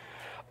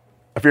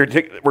 If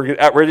we're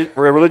at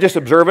religious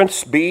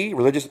observance, B,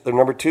 religious,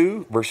 number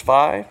 2, verse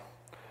 5.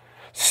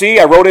 C,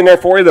 I wrote in there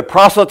for you, the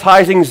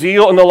proselytizing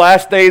zeal in the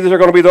last days. There are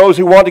going to be those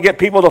who want to get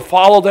people to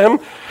follow them.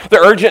 The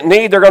urgent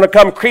need, they're going to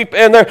come creep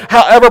in there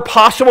however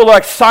possible,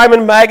 like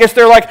Simon Magus.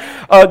 They're like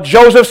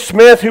Joseph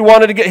Smith, who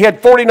he had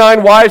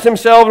 49 wives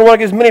himself and wanted to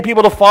get as many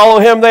people to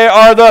follow him. They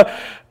are the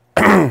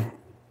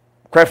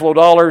Creflo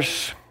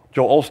Dollars,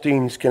 Joel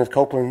Osteen's, Kenneth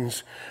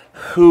Copeland's,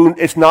 who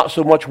it's not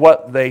so much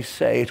what they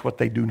say, it's what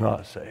they do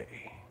not say.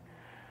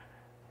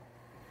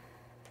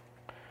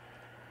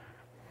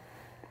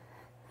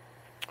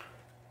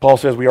 Paul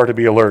says we are to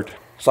be alert.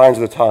 Signs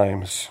of the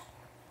times.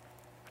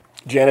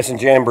 Jannes and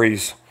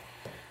Jambres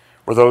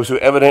were those who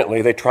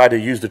evidently they tried to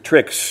use the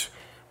tricks.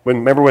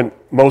 Remember when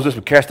Moses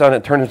would cast down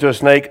and turn into a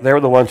snake? They were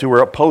the ones who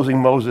were opposing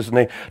Moses, and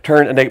they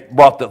turned and they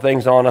brought the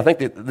things on. I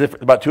think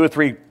about 2 or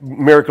 3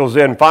 miracles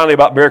in, finally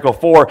about miracle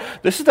 4,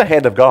 this is the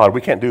hand of God.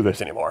 We can't do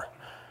this anymore.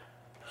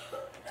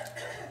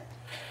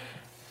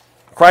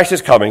 Christ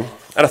is coming,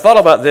 and I thought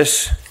about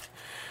this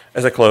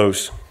as I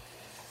close.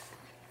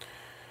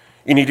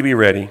 You need to be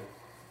ready.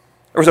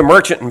 There was a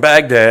merchant in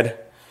Baghdad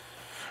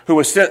who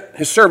was sent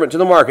his servant to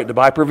the market to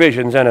buy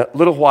provisions, and a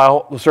little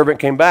while the servant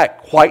came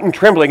back, white and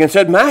trembling, and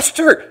said,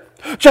 "Master,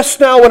 just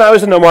now when I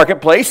was in the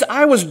marketplace,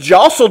 I was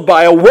jostled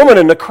by a woman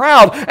in the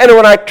crowd, and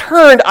when I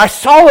turned, I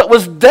saw it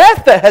was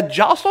death that had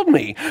jostled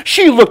me.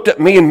 She looked at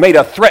me and made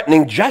a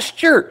threatening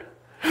gesture.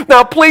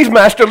 Now please,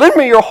 master, lend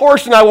me your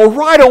horse, and I will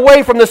ride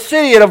away from the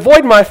city and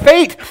avoid my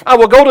fate. I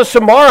will go to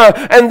Samara,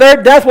 and there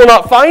death will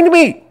not find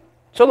me."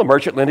 So the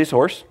merchant lent his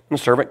horse, and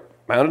the servant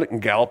mounted it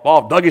and galloped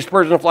off, dug his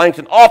spurs in the flanks,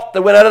 and off they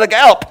went out of the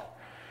gallop.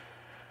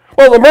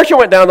 Well, the merchant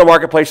went down to the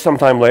marketplace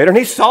sometime later, and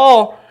he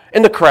saw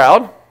in the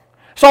crowd,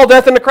 saw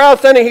death in the crowd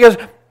standing.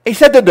 He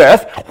said to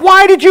death,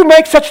 "Why did you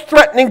make such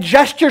threatening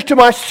gestures to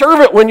my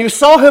servant when you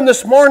saw him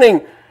this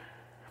morning?"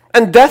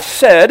 And death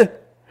said,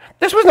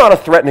 "This was not a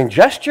threatening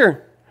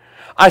gesture.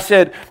 I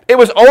said, it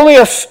was only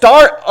a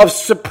start of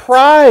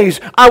surprise.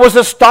 I was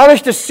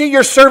astonished to see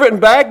your servant in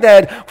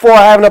Baghdad, for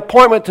I have an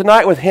appointment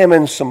tonight with him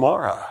in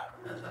Samara."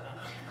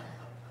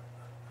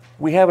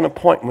 We have an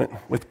appointment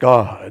with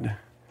God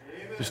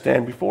to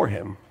stand before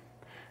him,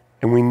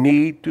 and we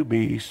need to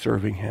be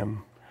serving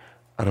him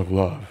out of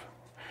love.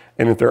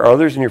 And if there are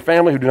others in your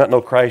family who do not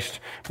know Christ,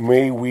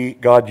 may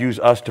God use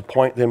us to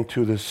point them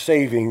to the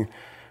saving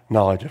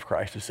knowledge of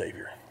Christ as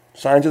Savior.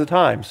 Signs of the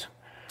times.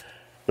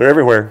 They're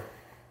everywhere.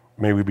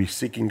 May we be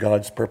seeking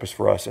God's purpose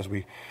for us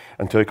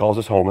until he calls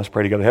us home. Let's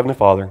pray together. Heavenly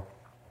Father,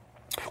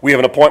 we have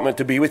an appointment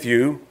to be with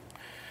you.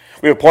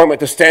 We have an appointment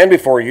to stand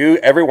before you.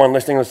 Everyone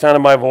listening to the sound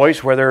of my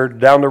voice, whether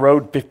down the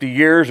road 50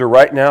 years or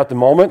right now at the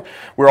moment,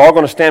 we're all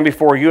going to stand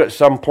before you at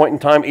some point in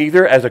time,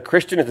 either as a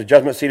Christian at the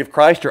judgment seat of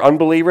Christ or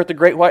unbeliever at the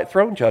great white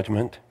throne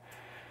judgment.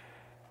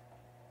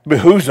 It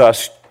behooves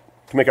us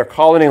to make our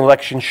calling and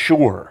election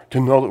sure, to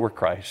know that we're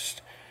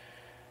Christ.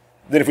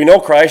 That if we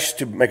know Christ,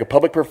 to make a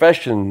public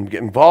profession,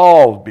 get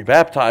involved, be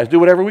baptized, do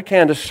whatever we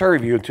can to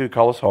serve you until you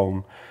call us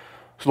home.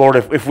 So Lord,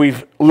 if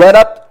we've let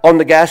up on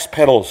the gas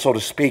pedal, so to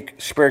speak,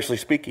 spiritually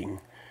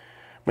speaking,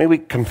 may we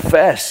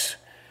confess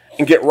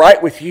and get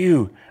right with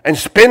you and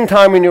spend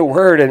time in your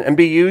word and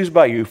be used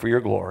by you for your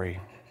glory.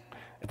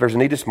 If there's a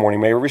need this morning,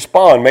 may we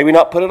respond. May we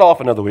not put it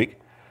off another week,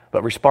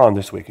 but respond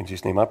this week. In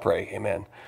Jesus' name I pray. Amen.